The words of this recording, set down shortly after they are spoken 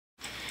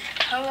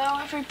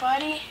Hello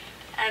everybody,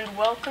 and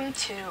welcome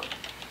to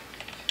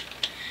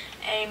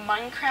a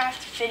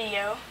Minecraft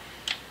video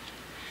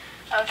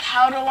of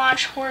how to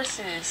launch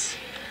horses.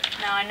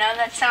 Now I know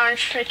that sounds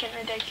freaking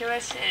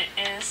ridiculous, it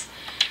is,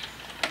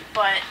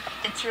 but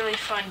it's really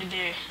fun to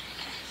do.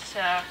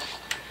 So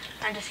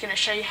I'm just gonna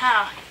show you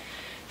how.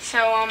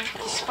 So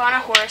spawn a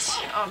horse.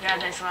 Oh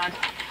god, that's loud.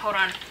 Hold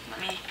on, let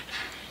me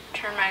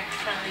turn my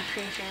friendly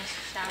creatures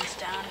sounds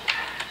down.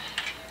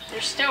 They're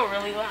still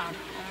really loud.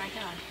 Oh my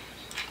god.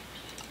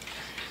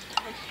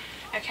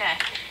 Okay,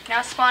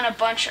 now spawn a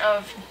bunch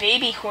of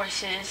baby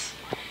horses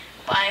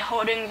by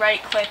holding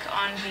right click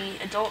on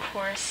the adult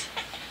horse,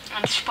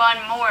 and spawn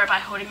more by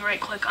holding right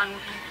click on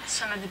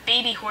some of the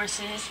baby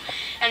horses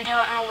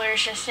until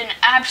there's just an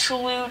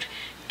absolute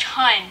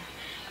ton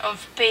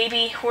of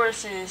baby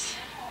horses.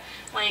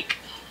 Like,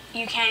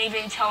 you can't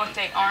even tell what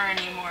they are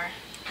anymore.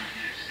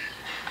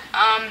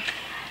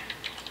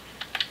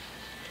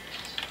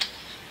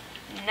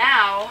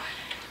 Now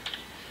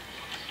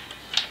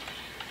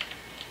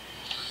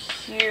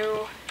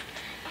you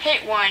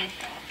hit one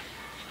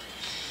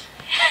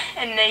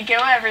and they go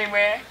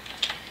everywhere,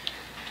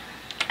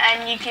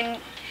 and you can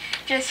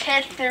just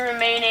hit the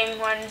remaining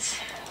ones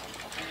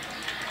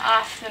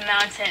off the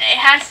mountain. It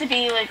has to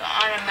be like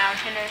on a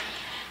mountain or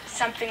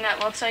something that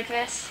looks like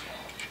this.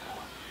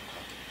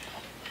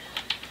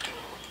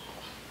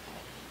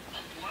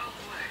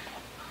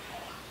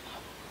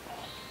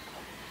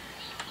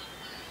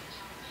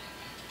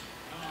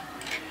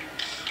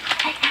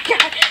 Oh my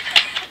god.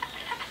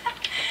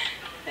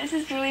 This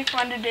is really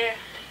fun to do.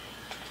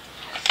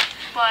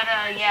 But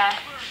yeah.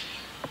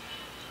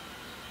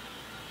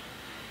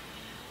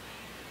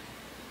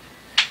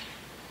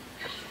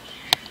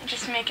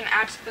 Just make an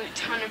absolute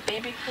ton of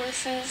baby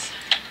horses.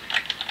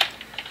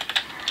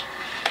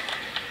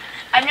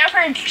 I've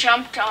never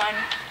jumped on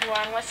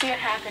one. Let's see what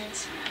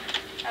happens.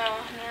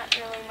 Oh, not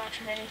really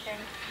much of anything.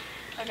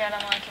 Oh god,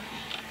 I'm liking.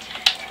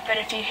 But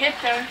if you hit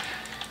them,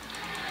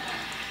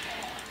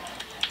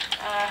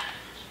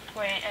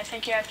 wait, I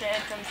think you have to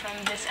hit them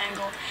from this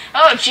angle.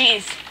 Oh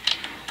jeez!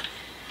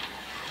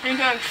 They're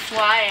going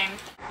flying.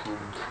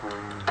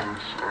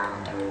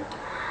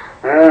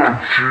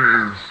 Oh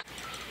jeez!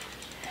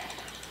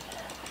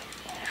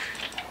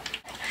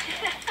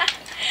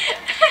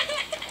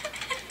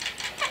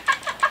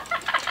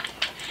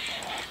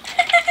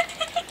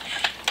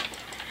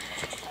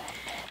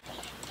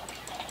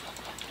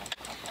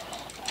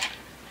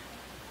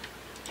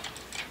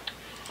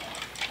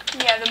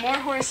 Yeah, the more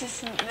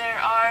horses there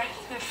are,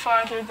 the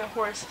farther the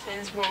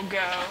horses will go.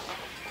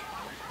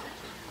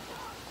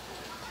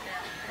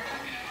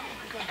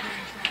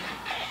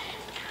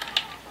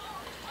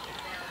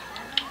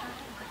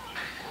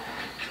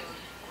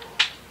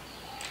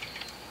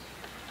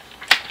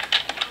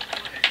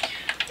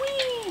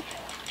 Whee!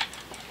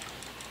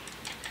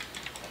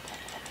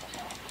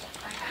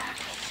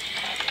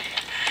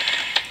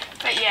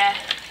 But yeah,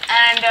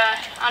 and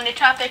on the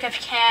topic of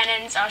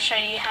cannons, I'll show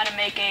you how to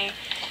make a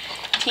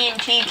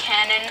TNT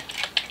cannon.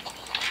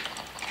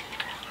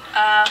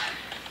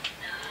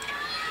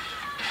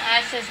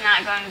 This is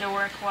not going to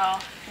work well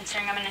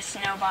considering I'm in a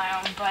snow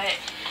biome, but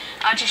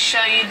I'll just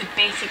show you the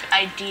basic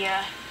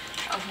idea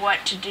of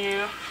what to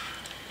do.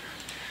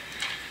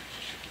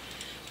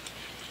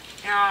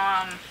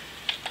 Now,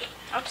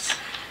 oops.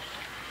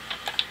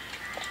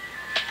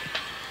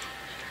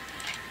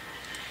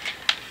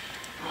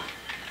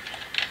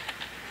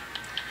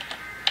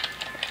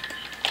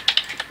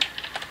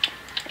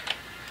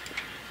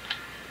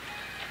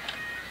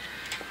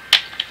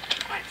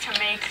 To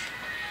make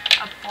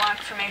a block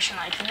formation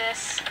like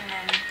this, and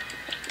then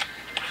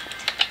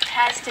it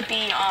has to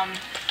be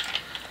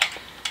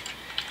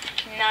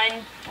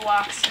 9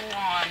 blocks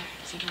long,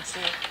 as you can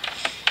see,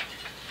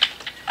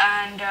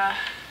 and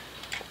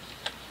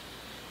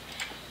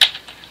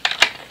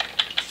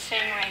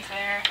same right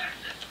there.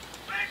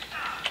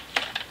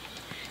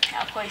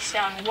 Now place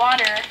down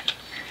water.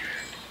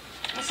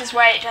 This is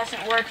why it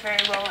doesn't work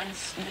very well in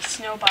the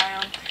snow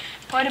biome.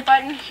 Put a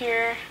button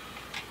here.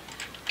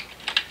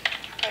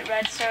 Put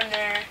redstone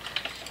there.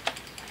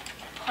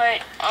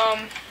 Put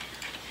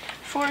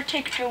 4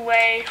 ticked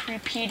away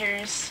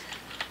repeaters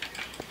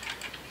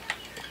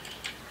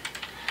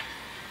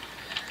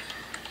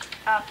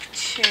up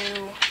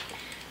to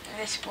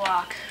this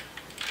block.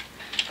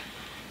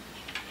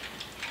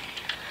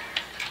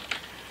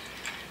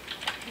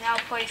 Now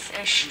place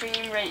a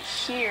stream right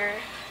here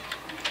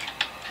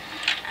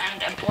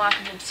and a block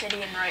of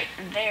obsidian right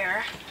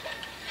there.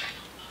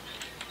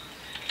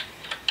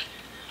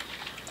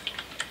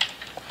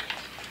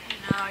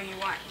 Now you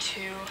want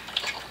to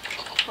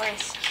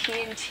place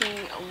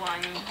TNT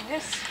along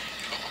this,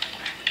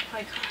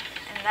 like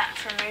in that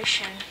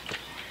formation,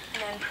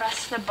 and then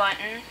press the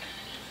button.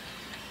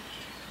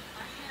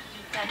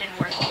 That didn't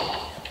work.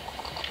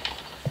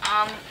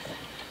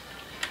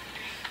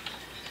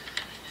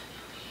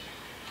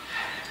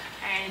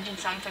 I did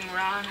something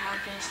wrong,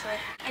 obviously.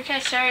 Okay,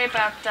 sorry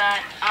about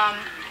that.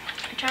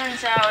 It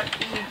turns out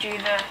you do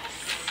the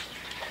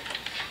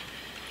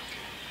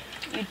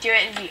you do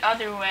it the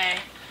other way,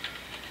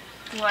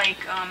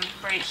 like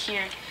right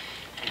here,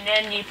 and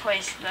then you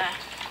place the,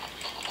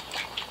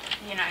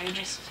 you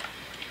just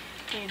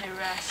do the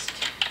rest,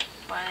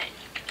 but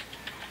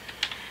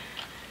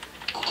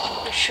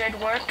it should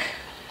work,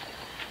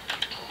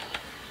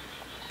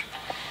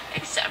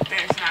 except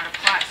there's not a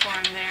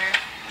platform there,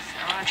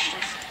 so let's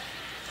just,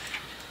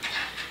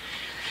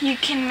 you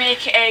can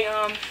make a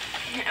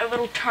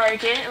little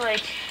target,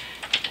 like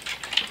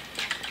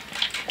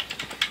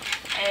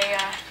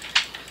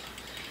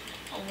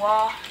a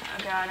wall.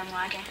 Oh god, I'm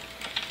lagging.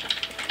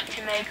 You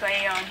can make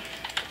a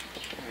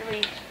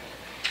really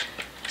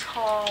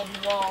tall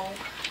wall.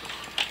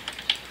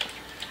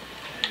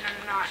 And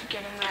I'm not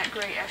getting that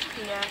great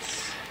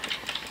FPS.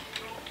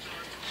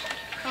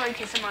 Probably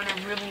because I'm on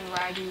a really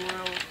laggy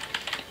world.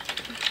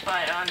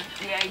 But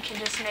yeah, you can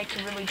just make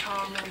a really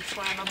tall, really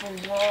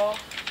flammable wall.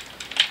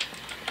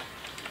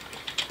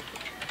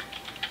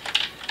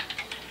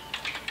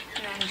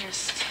 And then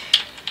just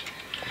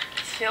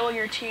fill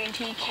your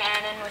TNT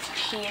cannon with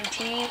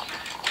TNT.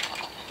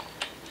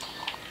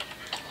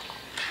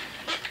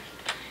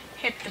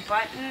 Hit the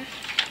button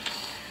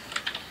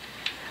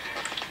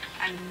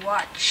and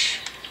watch.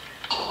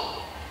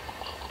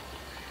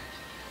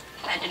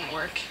 That didn't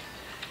work.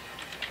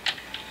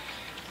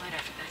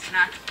 Whatever, that's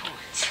not the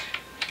point.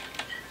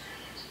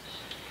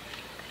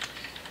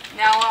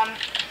 Now,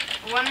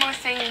 one more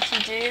thing you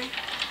can do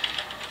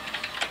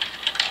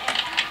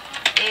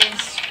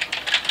is,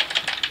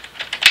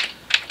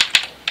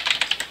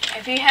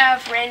 if you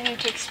have random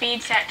tick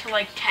speed set to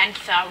like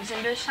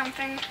 10,000 or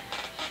something,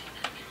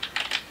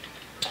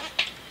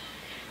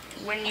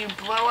 when you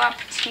blow up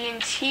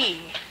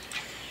TNT,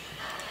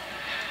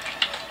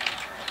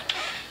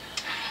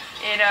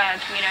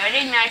 it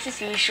ignites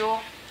as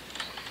usual,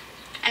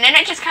 and then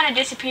it just kind of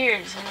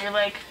disappears, and you're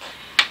like,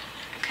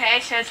 okay,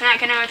 so it's not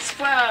going to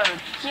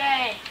explode,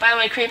 yay! By the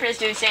way, creepers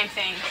do the same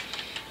thing.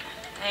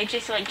 They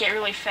just like get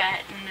really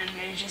fat, and then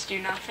they just do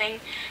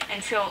nothing,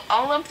 until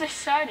all of a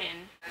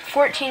sudden,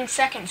 14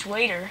 seconds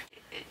later,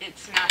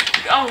 it's not,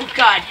 oh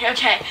god,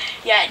 okay,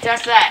 yeah, it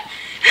does that.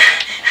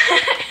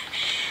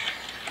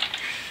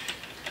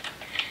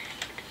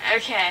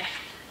 Okay.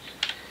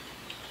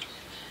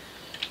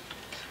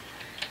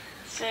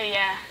 So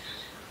yeah.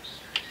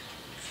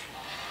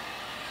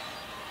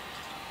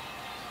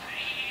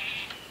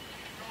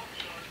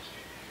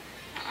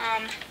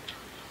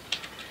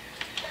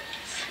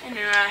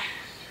 Anyway.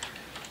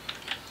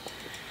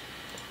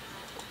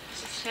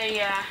 So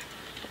yeah.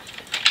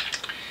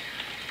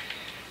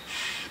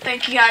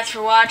 Thank you guys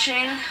for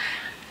watching.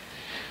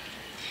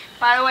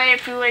 By the way,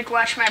 if you like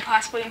watch my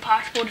Possibly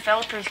Impossible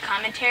developers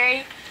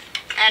commentary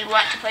and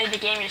want to play the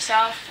game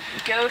yourself,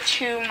 go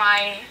to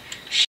my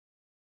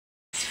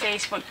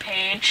Facebook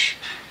page.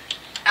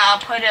 I'll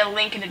put a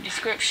link in the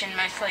description,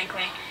 most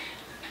likely.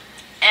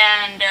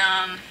 And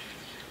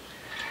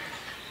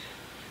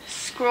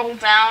scroll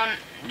down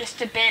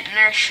just a bit, and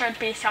there should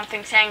be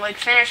something saying like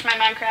finish my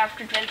Minecraft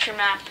adventure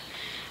map.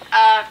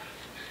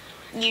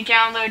 You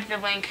download the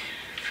link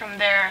from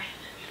there,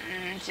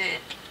 and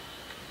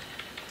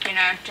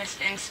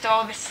just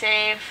install the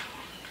save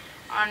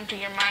onto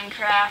your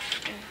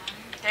Minecraft, and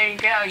there you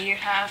go. You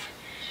have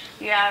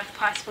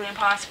Possibly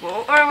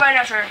Impossible, or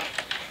whatever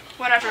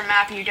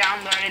map you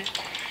downloaded.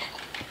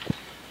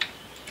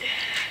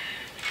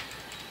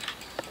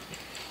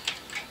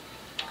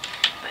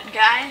 But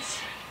guys,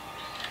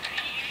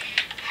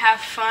 have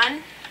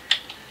fun,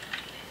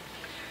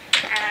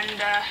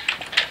 and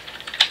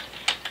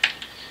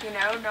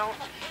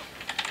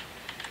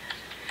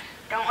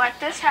don't let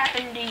this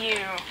happen to you.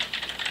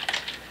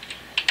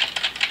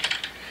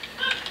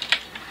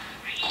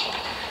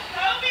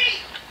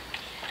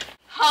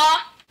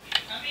 Huh?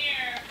 Come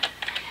here.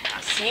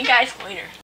 I'll see you guys later.